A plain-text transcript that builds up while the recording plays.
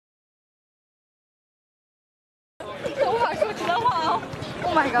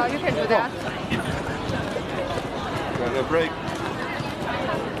Oh my god, you can do that. Gonna break.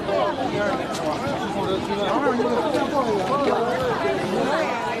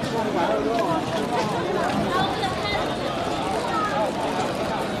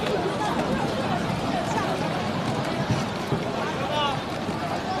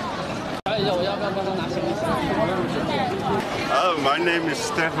 My name is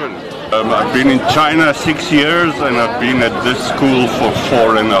Stefan. I've been in China 6 years and I've been at this school for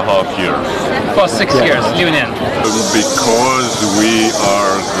 4.5 years. For 6 years, 6年. Because we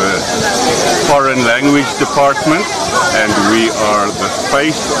are the foreign language department and we are the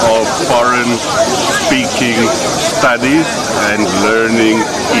face of foreign speaking studies and learning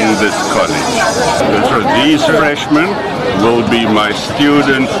in this college. So these freshmen will be my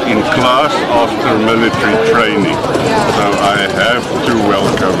students in class after military training. So I have to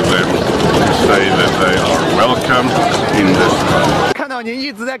welcome them to say that they are welcome in this college. 看到您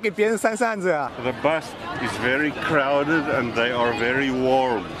一直在给别人扇扇子啊。 The bus is very crowded and they are very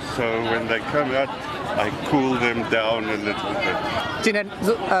warm. So when they come out, I cool them down a little bit. 今天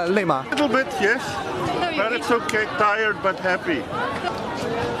累吗？ A little bit, yes. But it's okay. Tired but happy.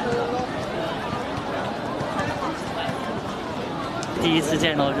 第一次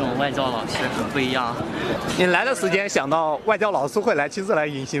见到这种外教老师很不一样。你来的时间想到外教老师会来亲自来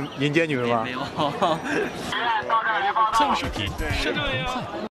迎接你们吗？没有。正视频，深度快。